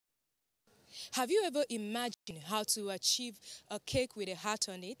Have you ever imagined how to achieve a cake with a heart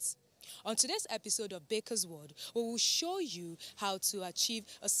on it? On today's episode of Baker's World, we will show you how to achieve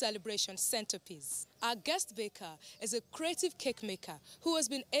a celebration centerpiece. Our guest baker is a creative cake maker who has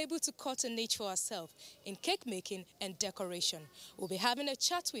been able to cut a niche for herself in cake making and decoration. We'll be having a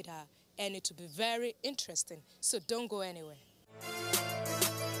chat with her, and it will be very interesting, so don't go anywhere.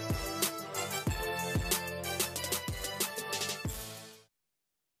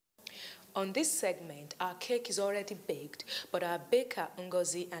 On this segment, our cake is already baked, but our baker,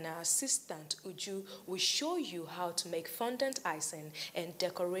 Ngozi, and our assistant, Uju, will show you how to make fondant icing and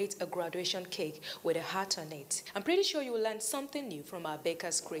decorate a graduation cake with a heart on it. I'm pretty sure you will learn something new from our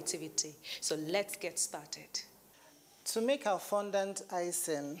baker's creativity. So let's get started. To make our fondant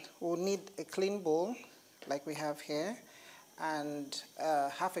icing, we'll need a clean bowl, like we have here, and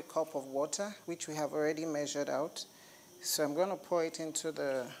half a cup of water, which we have already measured out. So I'm going to pour it into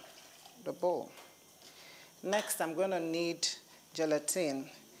the bowl. Next, I'm going to need gelatin.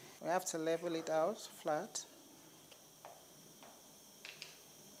 We have to level it out flat.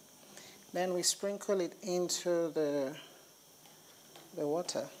 Then we sprinkle it into the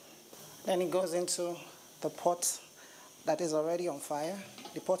water. Then it goes into the pot that is already on fire.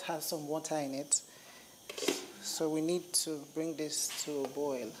 The pot has some water in it. So we need to bring this to a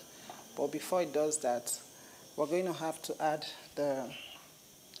boil. But before it does that, we're going to have to add the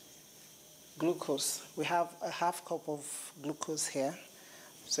glucose. We have a half cup of glucose here.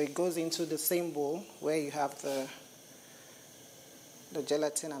 So it goes into the same bowl where you have the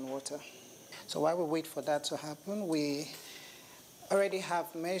gelatin and water. So while we wait for that to happen, we already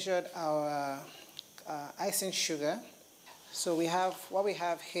have measured our icing sugar. So what we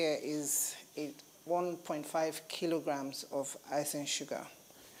have here is 1.5 kilograms of icing sugar.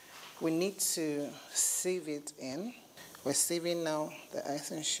 We need to sieve it in. We're sieving now the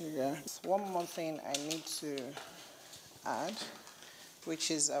icing sugar. One more thing I need to add, which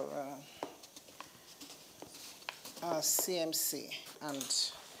is our CMC,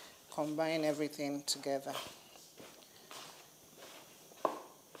 and combine everything together.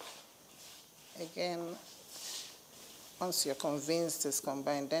 Again, once you're convinced it's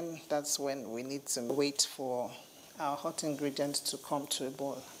combined, then that's when we need to wait for our hot ingredients to come to a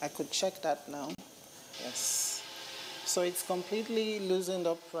boil. I could check that now. Yes. So it's completely loosened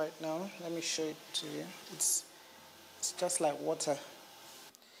up right now. Let me show it to you. It's just like water.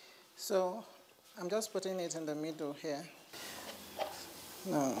 So I'm just putting it in the middle here.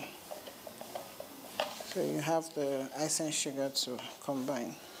 Now, so you have the icing sugar to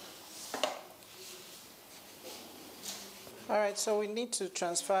combine. All right, so we need to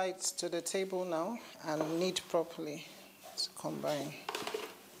transfer it to the table now and knead properly to combine.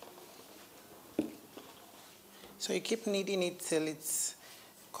 So you keep kneading it till it's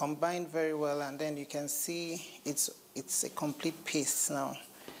combined very well, and then you can see it's a complete paste now.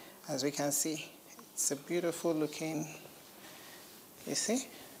 As we can see, it's a beautiful looking, you see?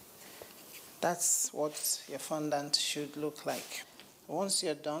 That's what your fondant should look like. Once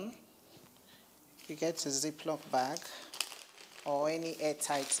you're done, you get a Ziploc bag or any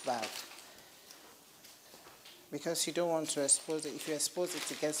airtight bag, because you don't want to expose it. If you expose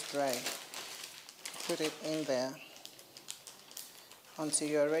it, it gets dry. Put it in there until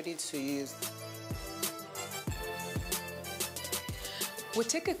you're ready to use. We'll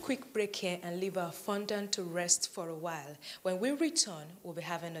take a quick break here and leave our fondant to rest for a while. When we return, we'll be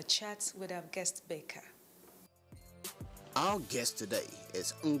having a chat with our guest baker. Our guest today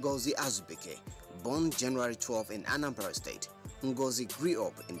is Ngozi Azubike, born January 12 in Anambra State. Ngozi grew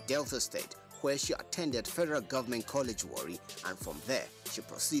up in Delta State, where she attended Federal Government College Warri, and from there she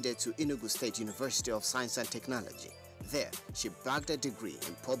proceeded to Enugu State University of Science and Technology. There, she bagged a degree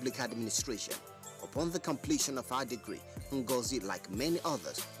in public administration. Upon the completion of her degree, Ngozi, like many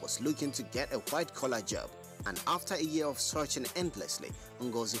others, was looking to get a white-collar job, and after a year of searching endlessly,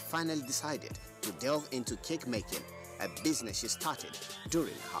 Ngozi finally decided to delve into cake making, a business she started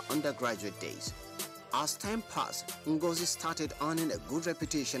during her undergraduate days. As time passed, Ngozi started earning a good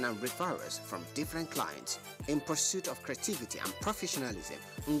reputation and referrals from different clients. In pursuit of creativity and professionalism,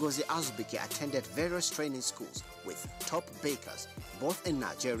 Ngozi Azubike attended various training schools with top bakers, both in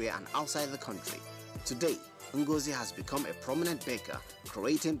Nigeria and outside the country. Today, Ngozi has become a prominent baker,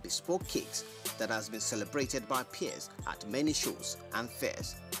 creating bespoke cakes that has been celebrated by peers at many shows and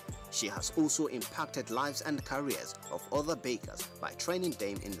fairs. She has also impacted lives and careers of other bakers by training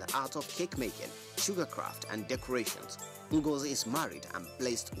them in the art of cake making, sugarcraft, and decorations. Ngozi is married and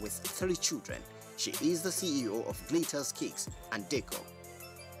blessed with 3 children. She is the CEO of Glitters Cakes and Deco.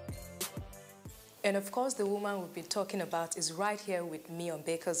 And of course, the woman we'll be talking about is right here with me on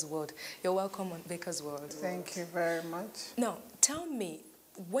Baker's World. You're welcome on Baker's World. Thank you very much. Now, tell me,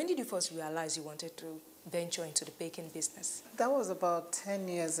 when did you first realize you wanted to venture into the baking business? That was about 10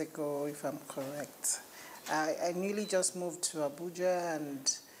 years ago, if I'm correct. I newly just moved to Abuja,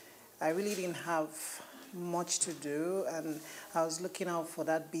 and I really didn't have much to do, and I was looking out for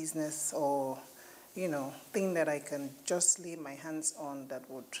that business or, you know, thing that I can just lay my hands on that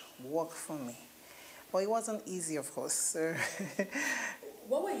would work for me. But it wasn't easy, of course. So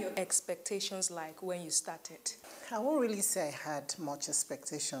what were your expectations like when you started? I won't really say I had much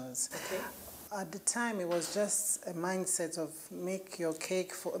expectations. Okay. At the time, it was just a mindset of make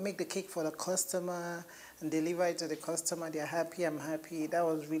the cake for the customer and deliver it to the customer. They're happy, I'm happy. That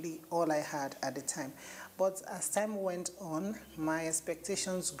was really all I had at the time. But as time went on, my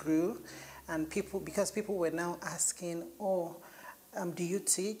expectations grew, and because people were now asking, oh, do you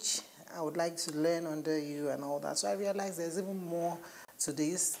teach? I would like to learn under you and all that. So I realized there's even more to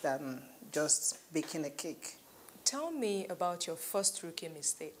this than just baking a cake. Tell me about your first rookie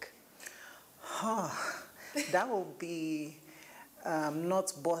mistake. That would be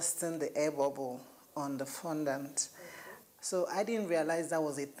not busting the air bubble on the fondant. So I didn't realize that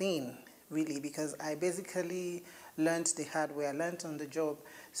was a thing, really, because I basically learned the hard way. I learned on the job.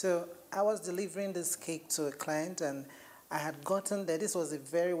 So I was delivering this cake to a client, and I had gotten there. This was a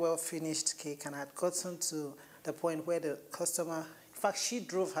very well-finished cake, and I had gotten to the point where the customer, in fact, she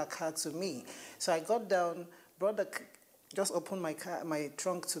drove her car to me. So I got down, just opened my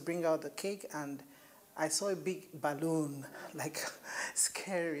trunk to bring out the cake, and I saw a big balloon, like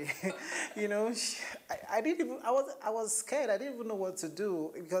scary. You know, I was scared. I didn't even know what to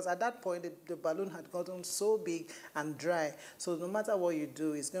do, because at that point the balloon had gotten so big and dry. So no matter what you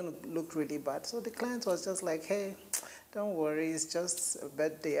do, it's going to look really bad. So the client was just like, hey, don't worry, it's just a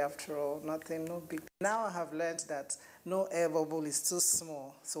birthday after all, nothing, no big. Now I have learned that no air bubble is too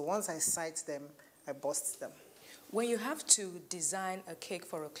small. So once I sight them, I bust them. When you have to design a cake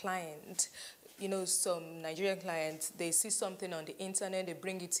for a client, you know, some Nigerian clients, they see something on the internet, they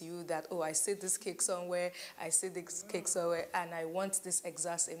bring it to you that, oh, I see this cake somewhere, I see this cake somewhere, and I want this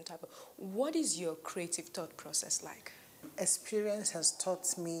exact same type of. What is your creative thought process like? Experience has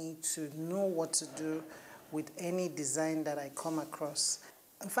taught me to know what to do with any design that I come across.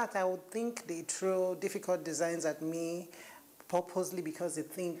 In fact, I would think they throw difficult designs at me purposely because they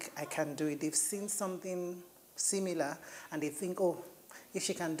think I can do it. They've seen something similar and they think, oh, if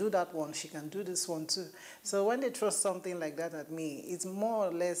she can do that one, she can do this one too. So when they throw something like that at me, it's more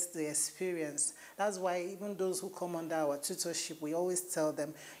or less the experience. That's why even those who come under our tutorship, we always tell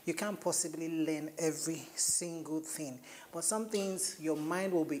them, you can't possibly learn every single thing. But some things your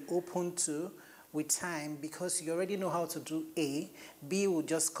mind will be open to with time, because you already know how to do A, B will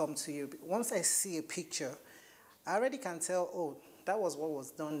just come to you. Once I see a picture, I already can tell, oh, that was what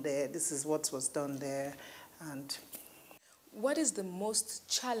was done there, this is what was done there. And what is the most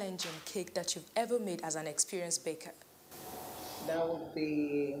challenging cake that you've ever made as an experienced baker? That would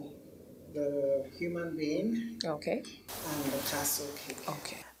be the human being. Okay. And the castle cake.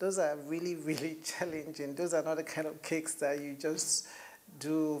 Okay. Those are really, really challenging. Those are not the kind of cakes that you just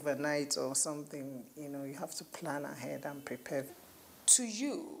do overnight or something. You know, you have to plan ahead and prepare. To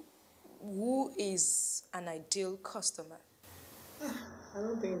you, who is an ideal customer? I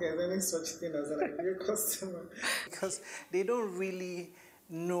don't think there's any such thing as an ideal customer, because they don't really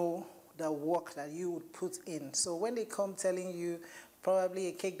know the work that you would put in. So when they come telling you probably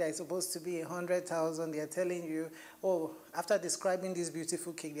a cake that is supposed to be 100,000, they're telling you, oh, after describing this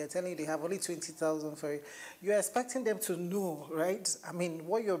beautiful cake, they're telling you they have only 20,000 for it. You're expecting them to know, right? I mean,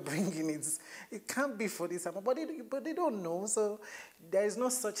 what you're bringing it can't be for this amount, but they don't know. So there is no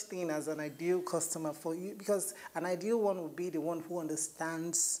such thing as an ideal customer for you, because an ideal one would be the one who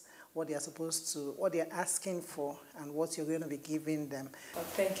understands what they are supposed to, what they're asking for, and what you're going to be giving them. Oh,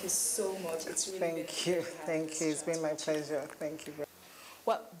 thank you so much. It's really Thank you. Thank you. It's been my pleasure. Thank you.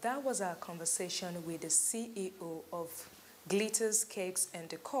 Well, that was our conversation with the CEO of Glitters Cakes and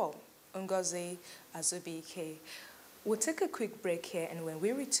Decor, Ngozi Azubike. We'll take a quick break here, and when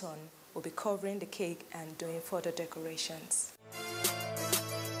we return, we'll be covering the cake and doing further decorations.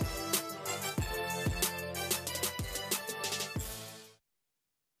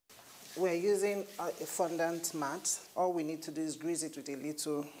 We're using a fondant mat. All we need to do is grease it with a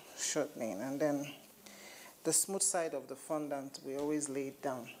little shortening, and then the smooth side of the fondant, we always lay it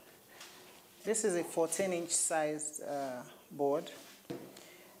down. This is a 14-inch sized board.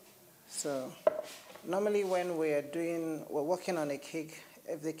 So normally when we're working on a cake,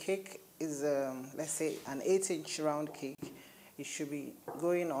 if the cake is, let's say, an 8-inch round cake, it should be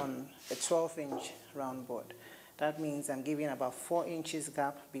going on a 12-inch round board. That means I'm giving about 4 inches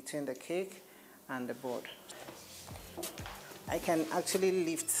gap between the cake and the board. I can actually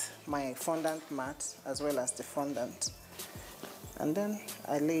lift my fondant mat as well as the fondant, and then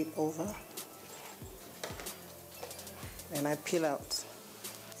I lay it over and I peel out.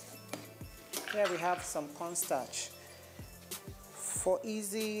 Here we have some cornstarch. For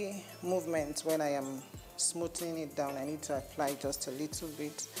easy movement, when I am smoothing it down, I need to apply just a little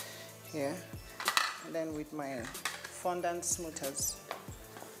bit here, and then with my fondant smoothers,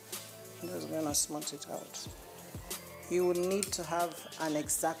 I'm just going to smooth it out. You will need to have an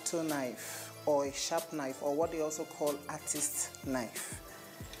X-Acto knife or a sharp knife, or what they also call artist knife.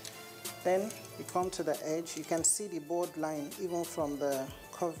 Then you come to the edge. You can see the board line even from the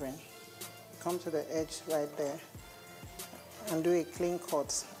covering. You come to the edge right there and do a clean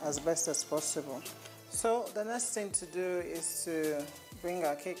cut as best as possible. So the next thing to do is to bring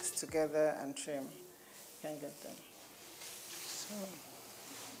our cakes together and trim. You can get them.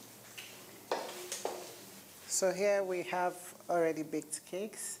 So here we have already baked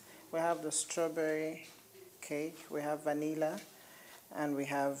cakes. We have the strawberry cake, we have vanilla, and we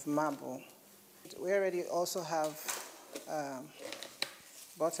have marble. We already also have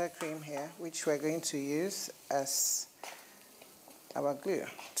buttercream here, which we're going to use as our glue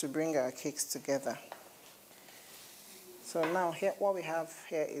to bring our cakes together. So now here, what we have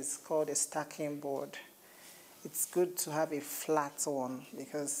here is called a stacking board. It's good to have a flat one,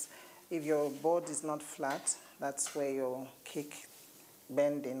 because if your board is not flat, that's where your cake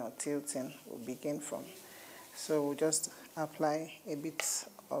bending or tilting will begin from. So we'll just apply a bit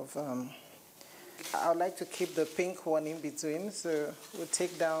of, I would like to keep the pink one in between, so we'll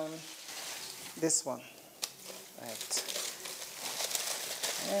take down this one, right,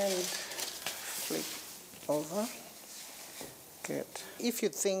 and flip over. Good. If you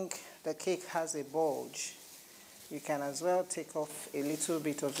think the cake has a bulge, you can as well take off a little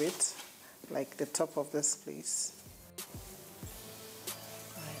bit of it, like the top of this piece.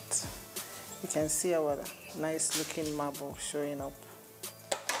 Right. You can see our nice looking marble showing up.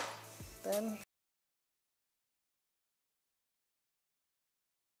 Then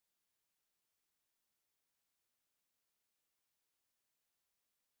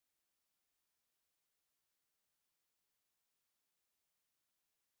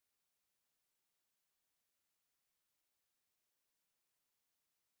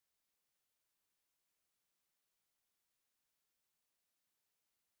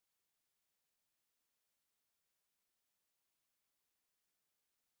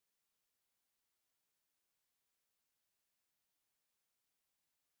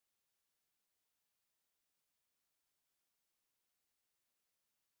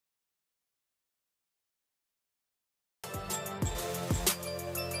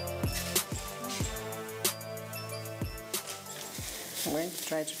I'm going to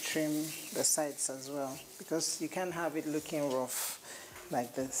try to trim the sides as well, because you can't have it looking rough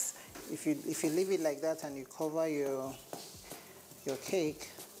like this. If you leave it like that and you cover your cake,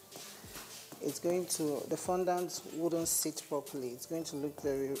 it's going to, the fondant wouldn't sit properly. It's going to look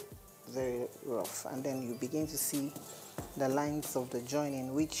very, very rough, and then you begin to see the lines of the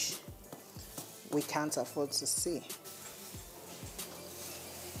joining, which we can't afford to see.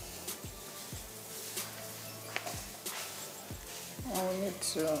 I'll need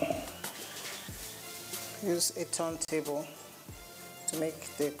to use a turntable to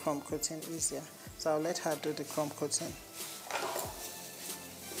make the crumb coating easier. So I'll let her do the crumb coating.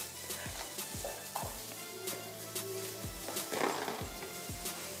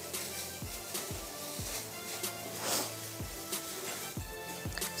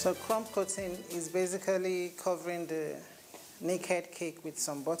 So crumb coating is basically covering the naked cake with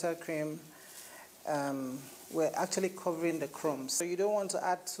some buttercream. We're actually covering the crumbs. So you don't want to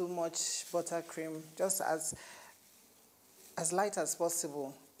add too much buttercream, just as light as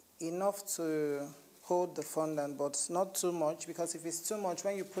possible, enough to hold the fondant, but not too much, because if it's too much,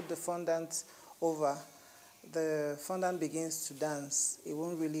 when you put the fondant over, the fondant begins to dance. It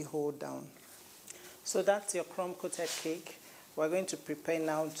won't really hold down. So that's your crumb coated cake. We're going to prepare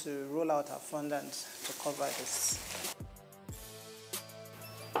now to roll out our fondant to cover this.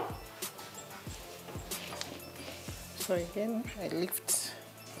 So again, I lift,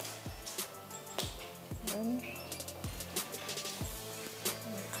 then I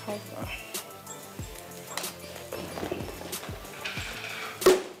cover.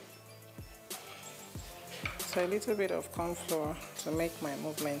 So a little bit of corn flour to make my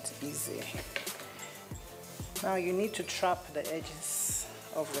movement easy. Now you need to trap the edges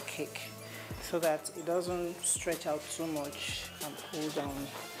of the cake. so that it doesn't stretch out too much and pull down.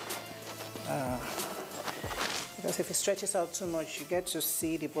 Because if it stretches out too much, you get to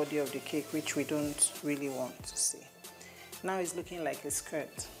see the body of the cake, which we don't really want to see. Now it's looking like a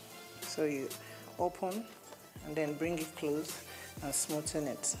skirt. So you open and then bring it close and smoothen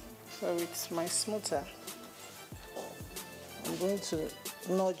it. So with my smoother, I'm going to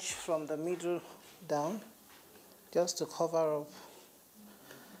nudge from the middle down just to cover up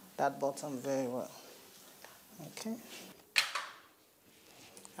that bottom very well. Okay.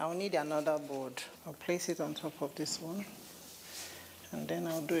 I'll need another board. I'll place it on top of this one, and then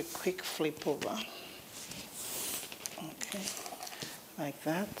I'll do a quick flip over. Okay, like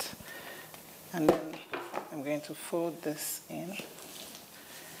that. And then I'm going to fold this in.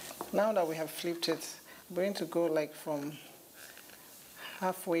 Now that we have flipped it, I'm going to go like from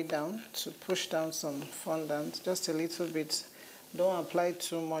halfway down to push down some fondant, just a little bit. Don't apply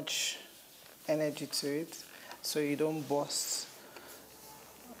too much energy to it so you don't burst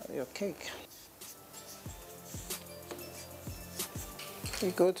your cake.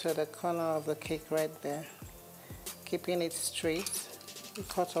 You go to the corner of the cake right there, keeping it straight. You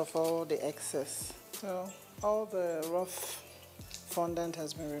cut off all the excess. So all the rough fondant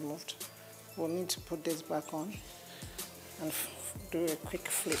has been removed. We'll need to put this back on and do a quick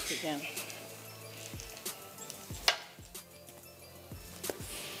flip again.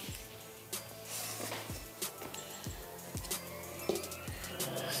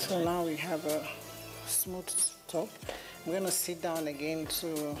 So now we have a smooth top. I'm going to sit down again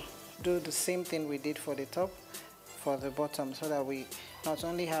to do the same thing we did for the top, for the bottom, so that we not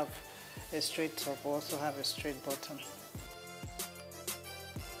only have a straight top, we also have a straight bottom.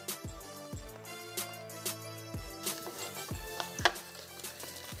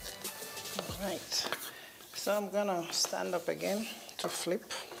 All right, so I'm going to stand up again to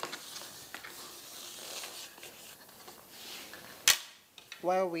flip.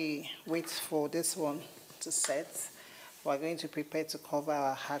 While we wait for this one to set, we're going to prepare to cover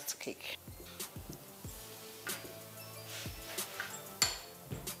our heart cake.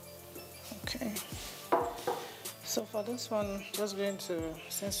 Okay. So for this one, just going to,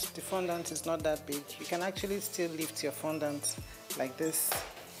 since the fondant is not that big, you can actually still lift your fondant like this.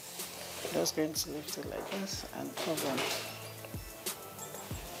 Just going to lift it like this and cover.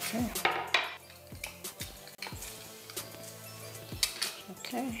 Okay.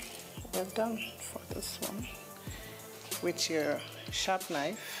 Okay, we're done for this one. With your sharp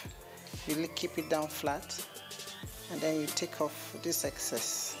knife, you keep it down flat, and then you take off this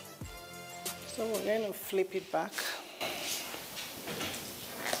excess. So we're going to flip it back.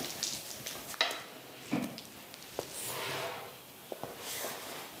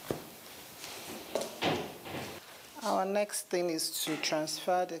 Our next thing is to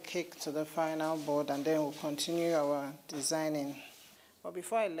transfer the cake to the final board, and then we'll continue our designing. But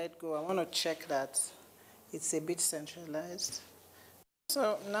before I let go, I want to check that it's a bit centralized.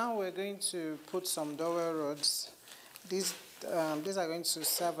 So now we're going to put some dowel rods. These are going to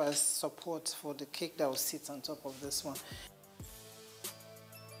serve as support for the cake that will sit on top of this one.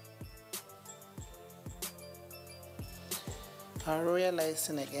 Our royal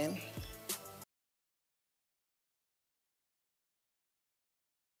icing again.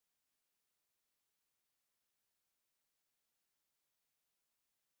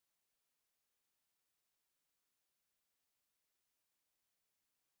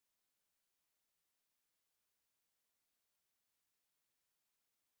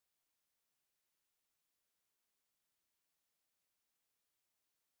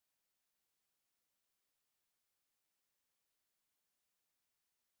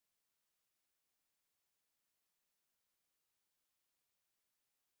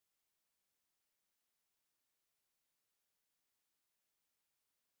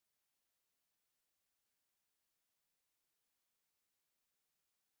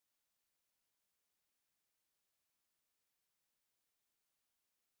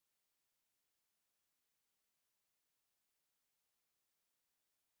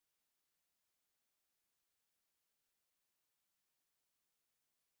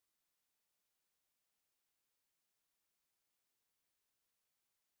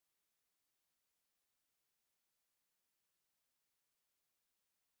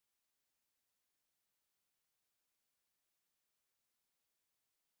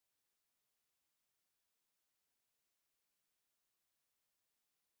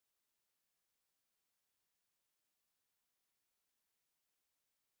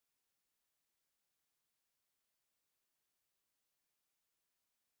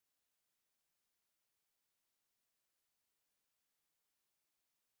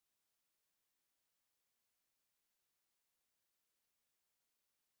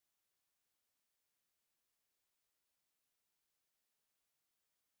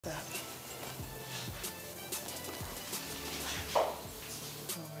 that.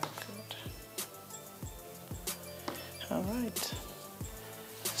 All right.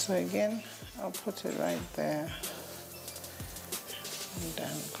 So again, I'll put it right there and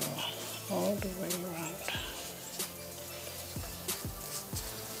then go all the way around.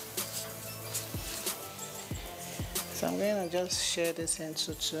 So I'm going to just share this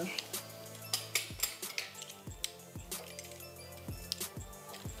into two.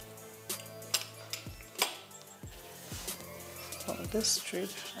 For this strip,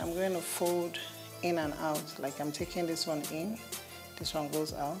 I'm going to fold in and out, like I'm taking this one in, this one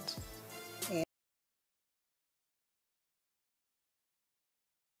goes out, in.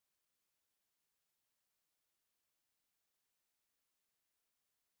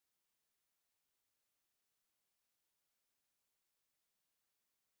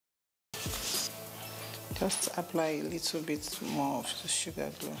 Just apply a little bit more of the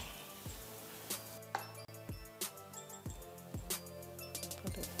sugar glue.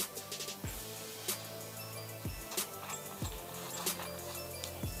 Put it.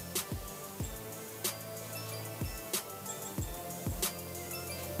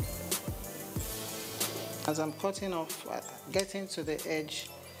 As I'm cutting off, getting to the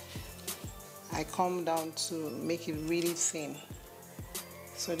edge, I come down to make it really thin.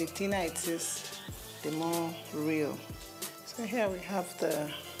 So the thinner it is, the more real. So here we have the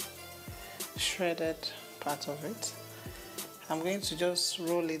shredded part of it. I'm going to just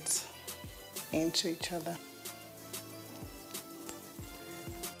roll it into each other.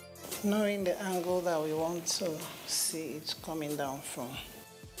 Knowing the angle that we want to see it coming down from.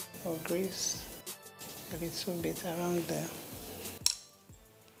 Or grease a little bit around there.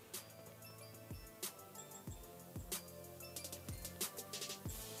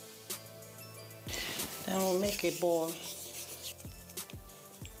 Then we'll make a ball.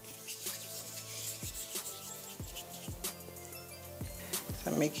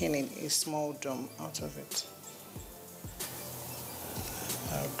 I'm making a small dome out of it.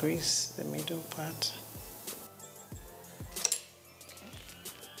 I'll grease the middle part.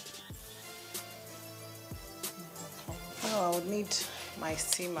 Now I would need my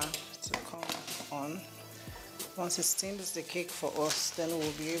steamer to come on. Once it steams the cake for us, then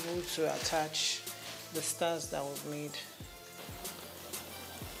we'll be able to attach the stars that we've made.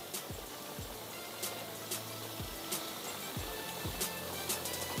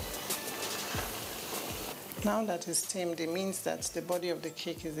 Now that it's steamed, it means that the body of the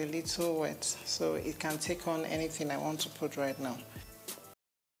cake is a little wet, so it can take on anything I want to put right now.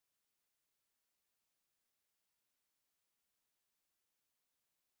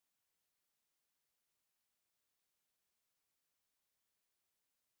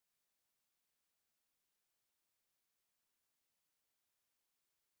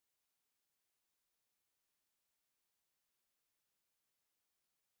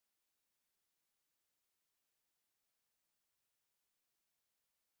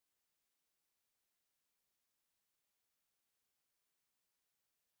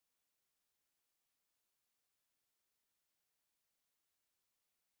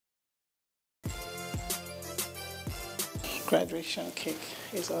 Graduation cake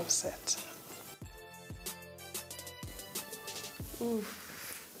is all set. Ooh,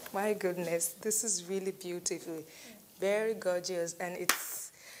 my goodness, this is really beautiful, very gorgeous, and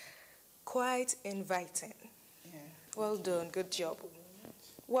it's quite inviting. Yeah. Well done, good job.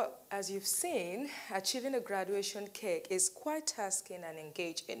 Well, as you've seen, achieving a graduation cake is quite tasking and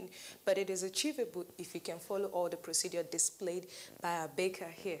engaging, but it is achievable if you can follow all the procedure displayed by our baker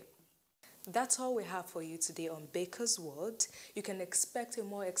here. That's all we have for you today on Baker's World. You can expect a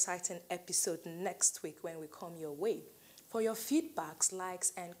more exciting episode next week when we come your way. For your feedbacks,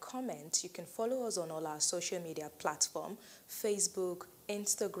 likes, and comments, you can follow us on all our social media platforms, Facebook,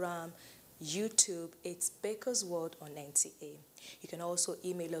 Instagram, YouTube. It's Baker's World on NTA. You can also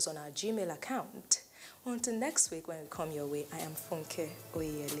email us on our Gmail account. Until next week when we come your way, I am Funke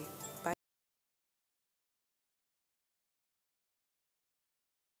Oyele. Bye.